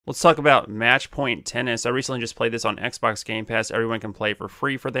Let's talk about Match Point Tennis. I recently just played this on Xbox Game Pass. Everyone can play for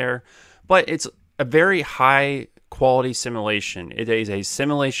free for there, but it's a very high quality simulation. It is a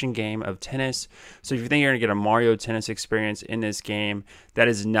simulation game of tennis. So if you think you're going to get a Mario Tennis experience in this game, that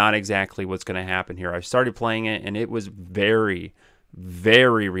is not exactly what's going to happen here. I started playing it and it was very,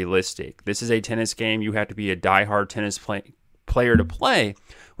 very realistic. This is a tennis game. You have to be a diehard tennis player to play,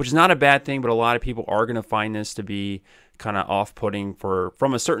 which is not a bad thing, but a lot of people are going to find this to be kind of off-putting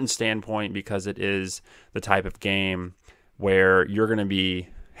from a certain standpoint, because it is the type of game where you're going to be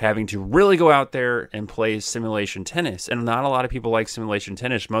having to really go out there and play simulation tennis. And not a lot of people like simulation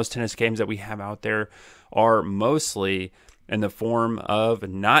tennis. Most tennis games that we have out there are mostly in the form of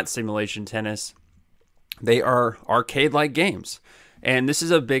not simulation tennis. They are arcade-like games. And this is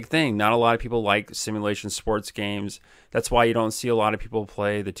a big thing. Not a lot of people like simulation sports games. That's why you don't see a lot of people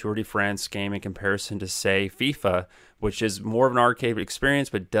play the Tour de France game in comparison to, say, FIFA, which is more of an arcade experience,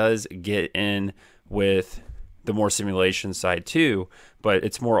 but does get in with the more simulation side too, but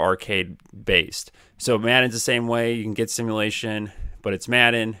it's more arcade based. So Madden's the same way. You can get simulation, but it's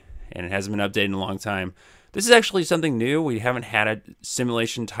Madden, and it hasn't been updated in a long time. This is actually something new. We haven't had a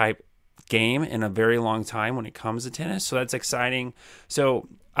simulation type game in a very long time when it comes to tennis, so that's exciting. So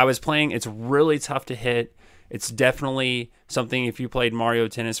I was playing. It's really tough to hit. It's definitely something, if you played Mario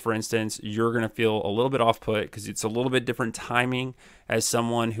Tennis, for instance, you're going to feel a little bit off-put because it's a little bit different timing as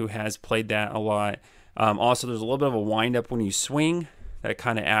someone who has played that a lot. Also, there's a little bit of a wind-up when you swing. That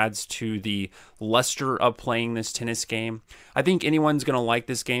kind of adds to the luster of playing this tennis game. I think anyone's going to like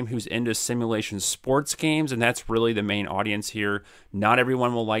this game who's into simulation sports games, and that's really the main audience here. Not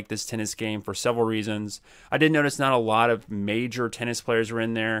everyone will like this tennis game for several reasons. I did notice not a lot of major tennis players were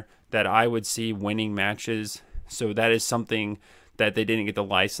in there that I would see winning matches, so that is something that they didn't get the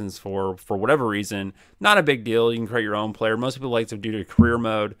license for whatever reason. Not a big deal. You can create your own player. Most people like to do the career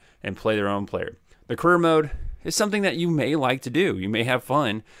mode and play their own player. The career mode is something that you may like to do. You may have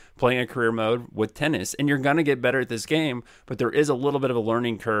fun playing a career mode with tennis, and you're going to get better at this game, but there is a little bit of a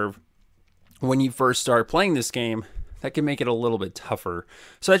learning curve when you first start playing this game that can make it a little bit tougher.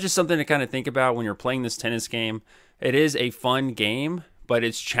 So that's just something to kind of think about when you're playing this tennis game. It is a fun game, but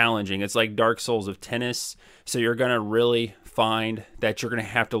it's challenging. It's like Dark Souls of tennis, so you're going to really find that you're going to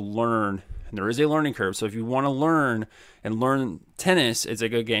have to learn, and there is a learning curve. So if you want to learn tennis, it's a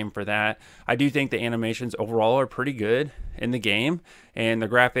good game for that. I do think the animations overall are pretty good in the game, and the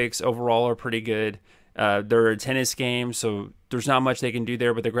graphics overall are pretty good. They're a tennis game, so there's not much they can do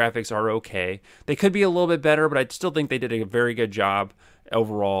there, but the graphics are okay. They could be a little bit better, but I still think they did a very good job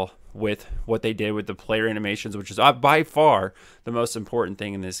overall with what they did with the player animations, which is by far the most important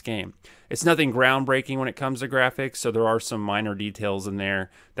thing in this game. It's nothing groundbreaking when it comes to graphics, so there are some minor details in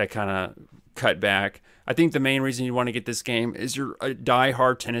there that kind of cut back. I think the main reason you want to get this game is you're a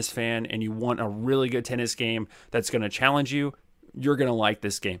die-hard tennis fan and you want a really good tennis game that's going to challenge you. You're going to like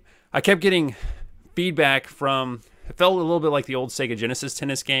this game. I kept getting feedback from, it felt a little bit like the old Sega Genesis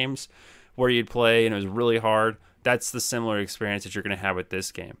tennis games where you'd play and it was really hard. That's the similar experience that you're going to have with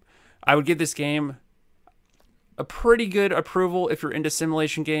this game. I would give this game a pretty good approval if you're into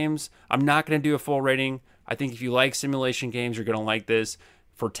simulation games. I'm not going to do a full rating. I think if you like simulation games, you're going to like this.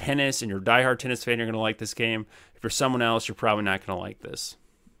 For tennis and you're a diehard tennis fan, you're going to like this game. If you're someone else, you're probably not going to like this.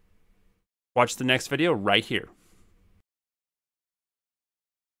 Watch the next video right here.